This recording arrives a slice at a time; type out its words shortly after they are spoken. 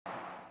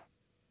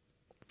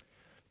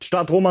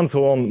Stadt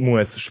Romanshorn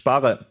muss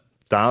sparen.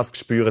 Das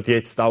spüren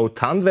jetzt auch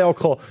die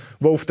Handwerker,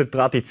 die auf der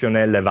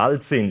traditionellen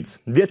Welt sind.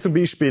 Wie zum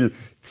Beispiel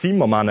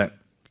Zimmermannen.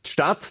 Die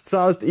Stadt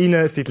zahlt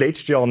ihnen seit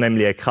letztem Jahr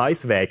nämlich kein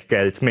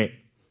Weggeld mehr.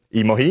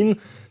 Immerhin,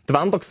 die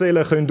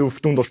Wandergesellen können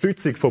auf die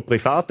Unterstützung von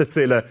Privaten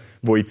zählen,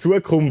 die in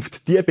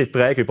Zukunft diese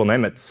Beträge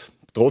übernehmen.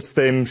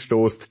 Trotzdem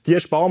stößt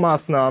diese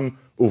Sparmaßnahme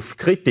auf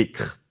Kritik.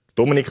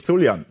 Dominik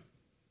Zulian.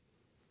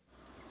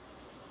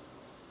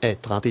 Eine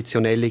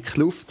traditionelle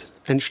Kluft,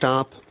 ein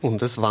Stab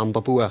und ein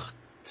Wanderbuch.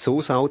 So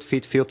das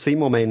Outfit für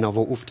Zimmermänner, die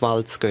auf die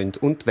Walz gehen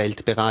und die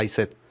Welt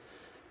bereisen.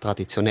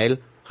 Traditionell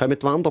kommen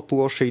die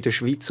Wanderburschen in der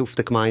Schweiz auf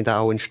der Gemeinde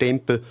auch einen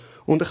Stempel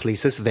und ein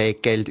kleines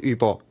Weggeld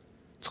über.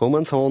 Zu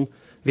Romanshorn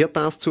wird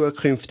das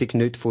zukünftig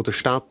nicht von der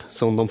Stadt,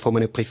 sondern von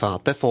einem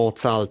privaten Fonds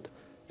gezahlt.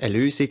 Eine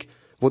Lösung,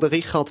 die der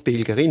Richard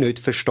Bilgeri nicht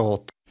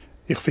versteht.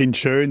 Ich finde es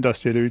schön,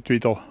 dass die Leute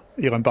wieder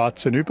ihren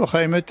Batzen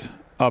überkommen,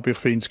 aber ich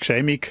finde es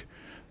geschämig,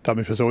 dass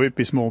man für so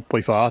etwas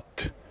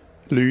privat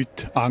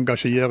Leute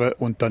engagieren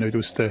und dann nicht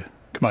aus der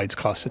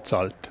Gemeindekasse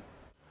zahlt.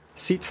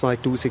 Seit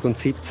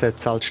 2017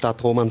 zahlt die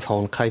Stadt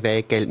Romanshorn kein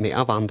Weggeld mehr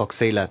an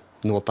Wandergesellen.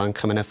 Nur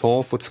dank einem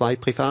Fonds von 2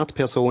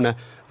 Privatpersonen,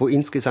 die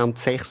insgesamt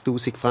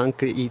 6'000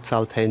 Franken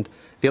eingezahlt haben,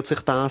 wird sich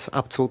das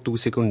ab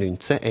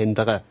 2019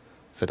 ändern.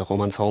 Für den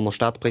Romanshorner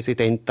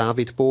Stadtpräsident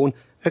David Bohn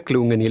eine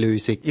gelungene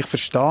Lösung. Ich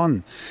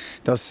verstehe,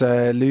 dass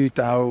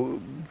Leute auch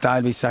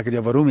teilweise sagen,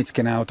 ja, warum jetzt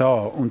genau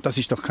da? Und das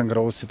ist doch kein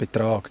grosser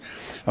Betrag.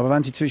 Aber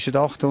wenn sie zwischen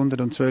 800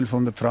 und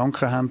 1200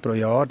 Franken haben pro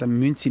Jahr, dann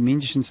müssen sie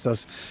mindestens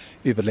das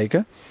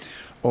überlegen.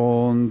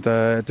 Und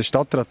der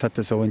Stadtrat hat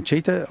das so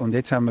entschieden. Und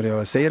jetzt haben wir ja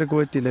eine sehr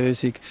gute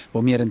Lösung,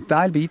 wo wir einen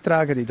Teil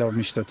beitragen in die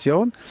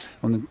Administration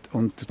und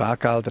die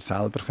Weggelder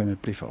selber kommen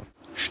privat.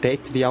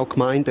 Städte wie auch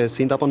Gemeinden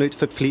sind aber nicht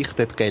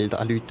verpflichtet, Geld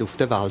an Leute auf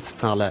der Welt zu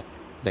zahlen.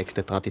 Wegen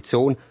der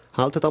Tradition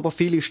halten aber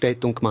viele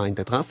Städte und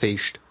Gemeinden daran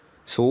fest.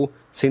 So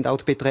sind auch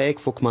die Beträge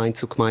von Gemeinde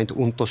zu Gemeinde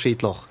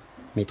unterschiedlich.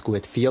 Mit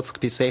gut 40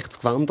 bis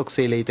 60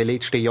 Wandergesellen in den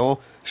letzten Jahren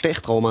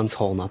stecht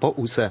Romanshorn aber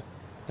raus.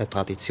 Eine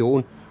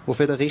Tradition, die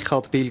für den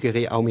Richard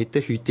Bilgeri auch mit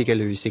der heutigen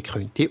Lösung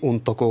könnte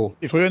untergehen.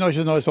 Früher war es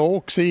noch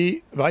so,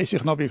 weiss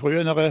ich noch bei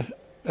früheren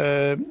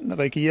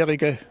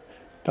Regierungen,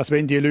 dass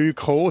wenn die Leute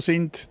gekommen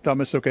sind, dass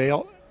man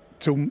sogar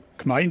zum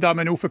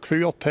Gemeindeamt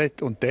aufgeführt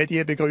hat und der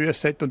die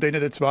begrüßt hat und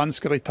ihnen den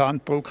 20er in die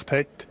Hand gedrückt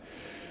hat.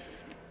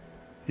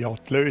 Ja,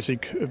 die Lösung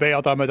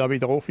wäre, dass man da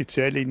wieder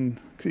offiziell ins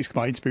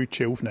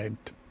Gemeindebudget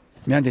aufnimmt.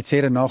 Wir haben jetzt sehr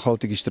eine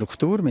nachhaltige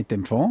Struktur mit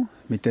dem Fonds,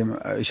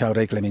 ist auch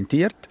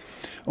reglementiert.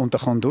 Und da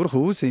kann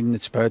durchaus in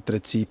einem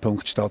späteren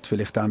Zeitpunkt die Stadt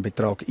vielleicht einen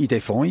Betrag in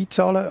den Fonds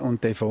einzahlen.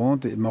 Und der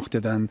Fonds macht ja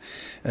dann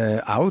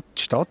auch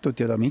die Stadt, tut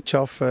ja da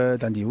mitschaffen,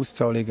 dann die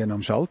Auszahlungen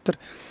am Schalter.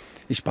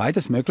 Ist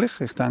beides möglich.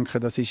 Ich denke,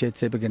 das ist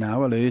jetzt eben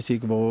genau eine Lösung,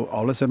 die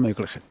alles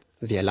ermöglicht.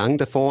 Wie lange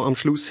der Fonds am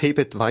Schluss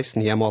hebt, weiss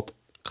niemand.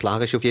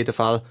 Klar ist auf jeden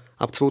Fall,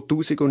 ab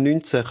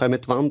 2019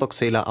 kommen die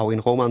Wandergesellen auch in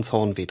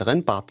Romanshorn wieder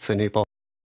einen Batzen über.